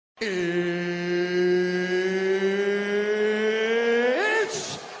It's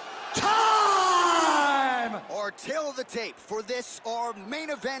time! Our tail of the tape for this, our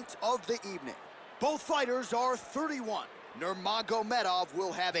main event of the evening. Both fighters are 31. Nurmagomedov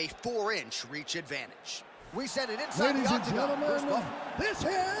will have a 4-inch reach advantage. We send it inside the octagon. Ladies and gentlemen, this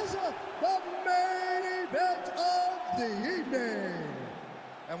is the main event of the evening.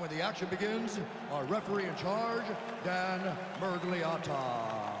 And when the action begins, our referee in charge, Dan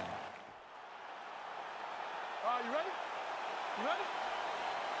Mergliata. You ready? You ready?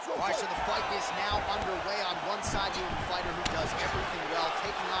 All right, so the fight is now underway. On one side, you have a fighter who does everything well,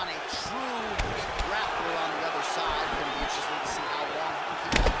 taking on a true grappler on the other side. It's going to be interesting to see how long he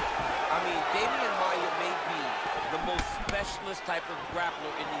can keep up. I mean, Damian Maia may be the most specialist type of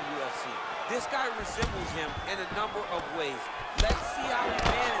grappler in the UFC. This guy resembles him in a number of ways. Let's see how he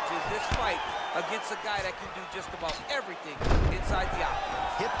manages this fight against a guy that can do just about everything inside the octagon.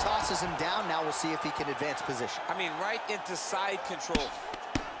 Hip tosses him down. Now we'll see if he can advance position. I mean, right into side control.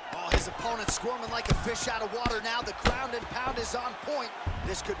 Oh, his opponent squirming like a fish out of water now. The ground and pound is on point.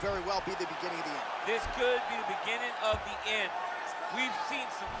 This could very well be the beginning of the end. This could be the beginning of the end. We've seen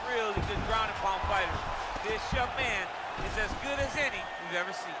some really good ground and pound fighters. This young man is as good as any we've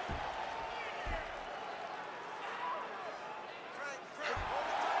ever seen.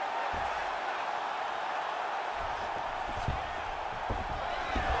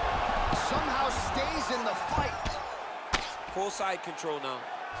 Somehow stays in the fight. Full side control now.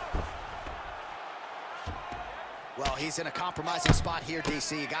 Well, he's in a compromising spot here,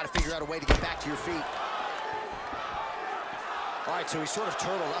 DC. You got to figure out a way to get back to your feet. All right, so he's sort of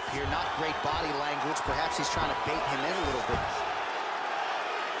turtled up here. Not great body language. Perhaps he's trying to bait him in a little bit.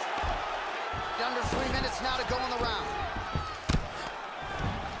 Under 3 minutes now to go in the round.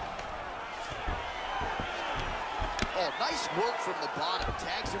 Oh, nice work from the bottom.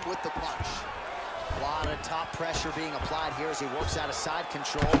 Tags him with the punch. A lot of top pressure being applied here as he works out of side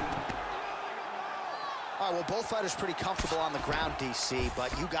control. All right, well, both fighters pretty comfortable on the ground, DC,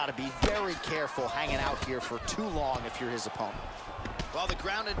 but you got to be very careful hanging out here for too long if you're his opponent. Well, the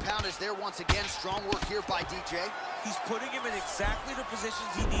ground and pound is there once again. Strong work here by DJ. He's putting him in exactly the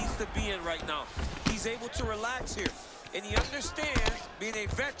positions he needs to be in right now. He's able to relax here, and he understands, being a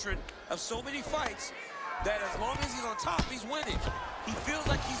veteran of so many fights, that as long as he's on top, he's winning. He feels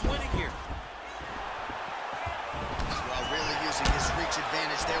like he's winning here. Well, really using his reach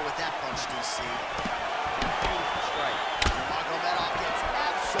advantage there with that punch, DC. Beautiful strike. Nurmagomedov gets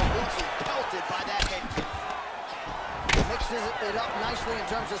absolutely pelted by that head kick. Mixes it up nicely in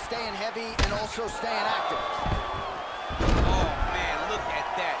terms of staying heavy and also staying active. Oh, man, look at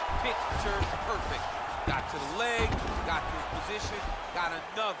that. Picture perfect. Got to the leg, got to his position, got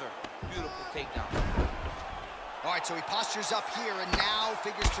another beautiful takedown. All right, so he postures up here and now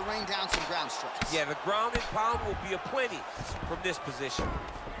figures to rain down some ground strikes. Yeah, the ground and pound will be aplenty from this position.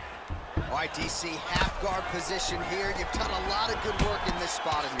 All right, DC, half guard position here. You've done a lot of good work in this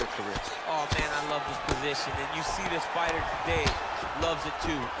spot in your career. Oh, man, I love this position. And you see this fighter today loves it,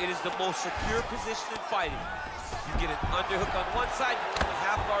 too. It is the most secure position in fighting. You get an underhook on one side, you put a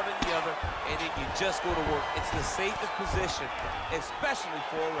half guard on the other, and then you just go to work. It's the safest position, especially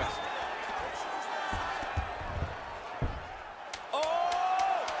for a wrestler.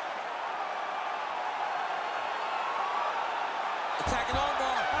 Attacking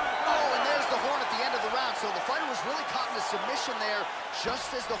armbar. Oh, and there's the horn at the end of the round. So the fighter was really caught in a submission there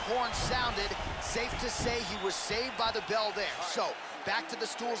just as the horn sounded. Safe to say he was saved by the bell there. So back to the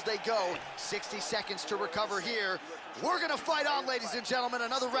stools they go. 60 seconds to recover here. We're going to fight on, ladies and gentlemen.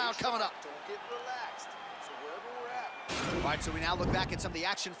 Another round coming up. Don't get relaxed. So wherever we're at. All right, so we now look back at some of the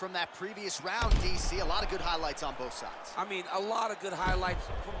action from that previous round, DC. A lot of good highlights on both sides. I mean, a lot of good highlights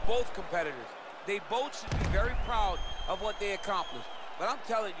from both competitors. They both should be very proud of what they accomplished. But I'm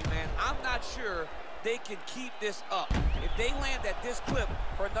telling you, man, I'm not sure they can keep this up. If they land at this clip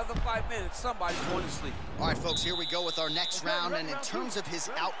for another 5 minutes, somebody's going to sleep. All right, folks, here we go with our next round. And in terms of his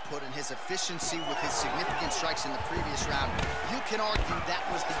output and his efficiency with his significant strikes in the previous round, you can argue that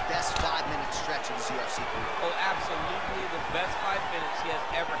was the best 5-minute stretch of his UFC career. Oh, absolutely the best 5 minutes he has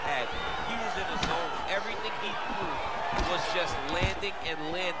ever had. He was in the zone. Everything he threw was just landing and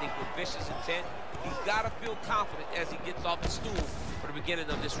landing with vicious intent. He's got to feel confident as he gets off the stool for the beginning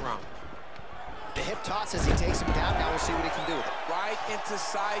of this round. The hip toss as he takes him down. Now we'll see what he can do with it. Right into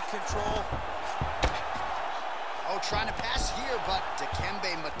side control. Oh, trying to pass here, but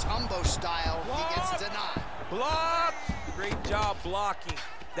Dikembe Mutombo style, he gets denied. Blocked! Great job blocking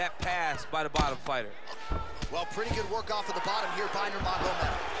that pass by the bottom fighter. Well, pretty good work off of the bottom here by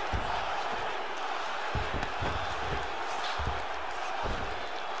Nurmagomedov.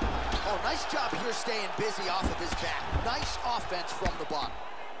 Oh, nice job here staying busy off of his back. Nice offense from the bottom.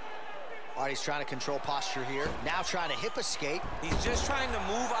 All right, he's trying to control posture here. Now trying to hip escape. He's just trying to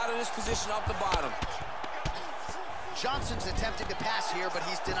move out of this position off the bottom. Johnson's attempting to pass here, but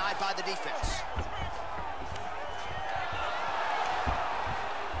he's denied by the defense.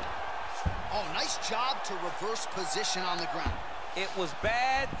 Oh, nice job to reverse position on the ground. It was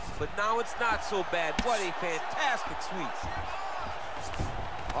bad, but now it's not so bad. What a fantastic sweep.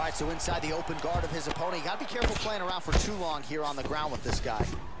 All right, so inside the open guard of his opponent. You got to be careful playing around for too long here on the ground with this guy.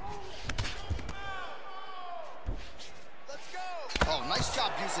 Let's go. Oh, nice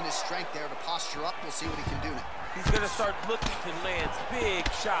job using his strength there to posture up. We'll see what he can do now. He's going to start looking to land big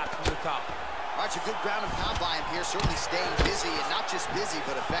shots from the top. All right, so good ground and pound by him here. Certainly staying busy, and not just busy,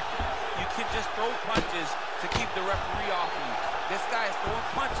 but effective. You can just throw punches to keep the referee off of you. This guy is throwing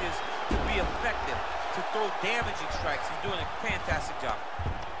punches to be effective, to throw damaging strikes. He's doing a fantastic job.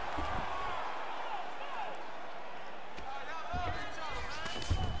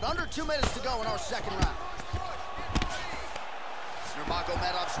 Under 2 minutes to go in our second round.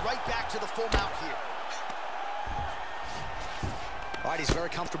 Nurmagomedov's right back to the full mount here. All right, he's very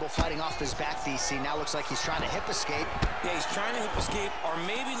comfortable fighting off his back, DC. Now looks like he's trying to hip escape. Yeah, he's trying to hip escape or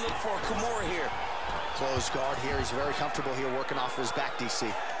maybe look for a Kimura here. Closed guard here. He's very comfortable here working off his back,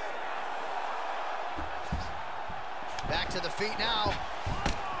 DC. Back to the feet now.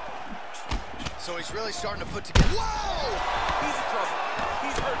 So he's really starting to put together. Whoa! He's in trouble.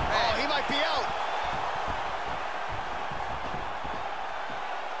 He's hurt bad. Oh, he might be out.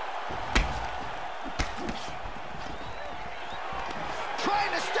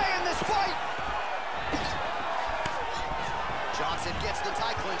 Trying to stay in this fight. Johnson gets the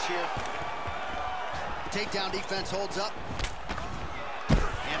tie clinch here. Takedown defense holds up.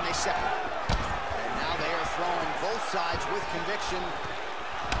 And they separate. And now they are throwing both sides with conviction.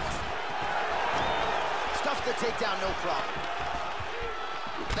 Stuffs the takedown, no problem.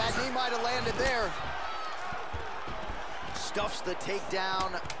 That knee might have landed there. Stuffs the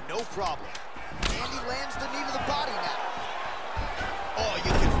takedown, no problem. And he lands the knee to the body now. Oh,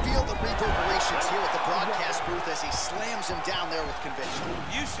 you can feel the reverberations here at the broadcast booth as he slams him down there with conviction.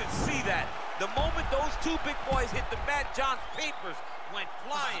 You should see that. The moment those two big boys hit the mat, John's papers went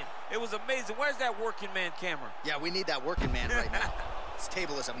flying. It was amazing. Where's that working man camera? Yeah, we need that working man right now. This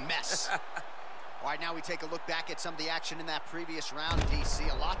table is a mess. All right, now we take a look back at some of the action in that previous round,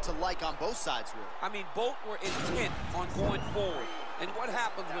 DC. A lot to like on both sides, really. I mean, both were intent on going forward. And what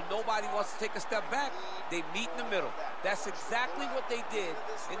happens when nobody wants to take a step back? They meet in the middle. That's exactly what they did,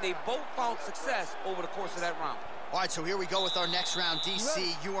 and they both found success over the course of that round. All right, so here we go with our next round. DC,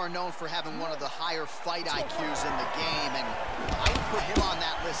 you are known for having one of the higher fight IQs in the game, and I would put him on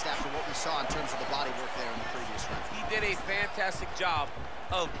that list after what we saw in terms of the body work there in the previous round. He did a fantastic job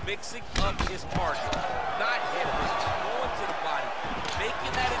of mixing up his target, not hitting him, going to the body,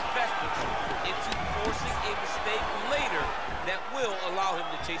 making that investment into forcing a mistake later that will allow him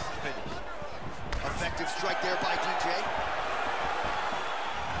to chase his finish. Effective strike there by DJ.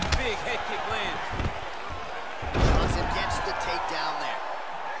 Big head kick lands. Johnson gets the takedown there.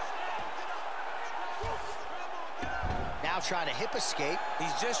 Now trying to hip escape.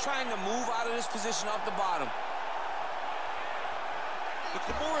 He's just trying to move out of this position off the bottom. The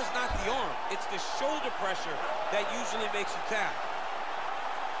Kimura is not the arm. It's the shoulder pressure that usually makes you tap.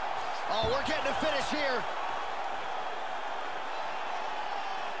 Oh, we're getting a finish here.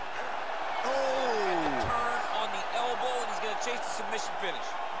 Oh! Turn on the elbow, and he's going to chase the submission finish.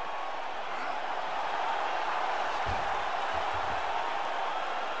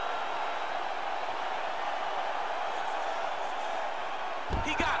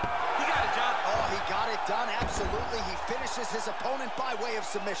 He got it. He got it, John. Oh, he got it done, absolutely. He finishes his opponent by way of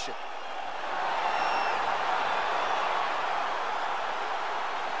submission.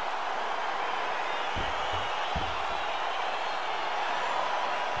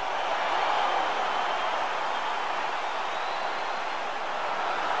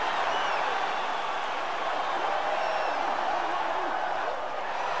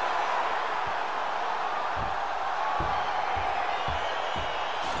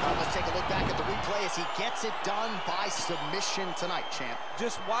 Take a look back at the replay as he gets it done by submission tonight, champ.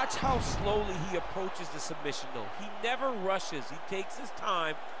 Just watch how slowly he approaches the submission, though. He never rushes. He takes his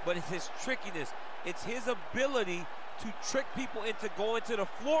time, but it's his trickiness. It's his ability to trick people into going to the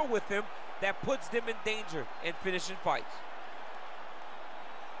floor with him that puts them in danger and finishing fights.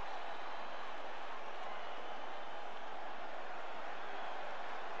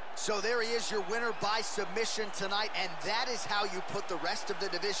 So there he is, your winner by submission tonight, and that is how you put the rest of the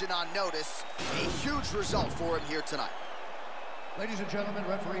division on notice. A huge result for him here tonight. Ladies and gentlemen,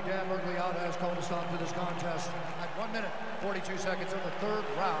 referee Dan Murgliata has called a stop to this contest at 1 minute, 42 seconds of the third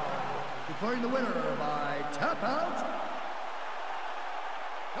round, declaring the winner by tap out,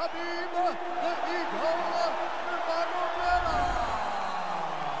 Khabib the Eagle Nurmagomedov.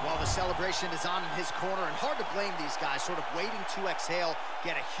 Well, the celebration is on in his corner, and hard to blame these guys, sort of waiting to exhale,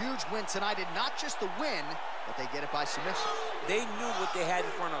 get a huge win tonight, and not just the win, but they get it by submission. They knew what they had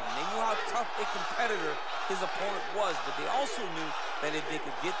in front of them. They knew how tough a competitor his opponent was, but they also knew that if they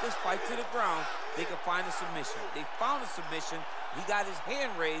could get this fight to the ground, they could find a submission. They found a submission. He got his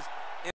hand raised,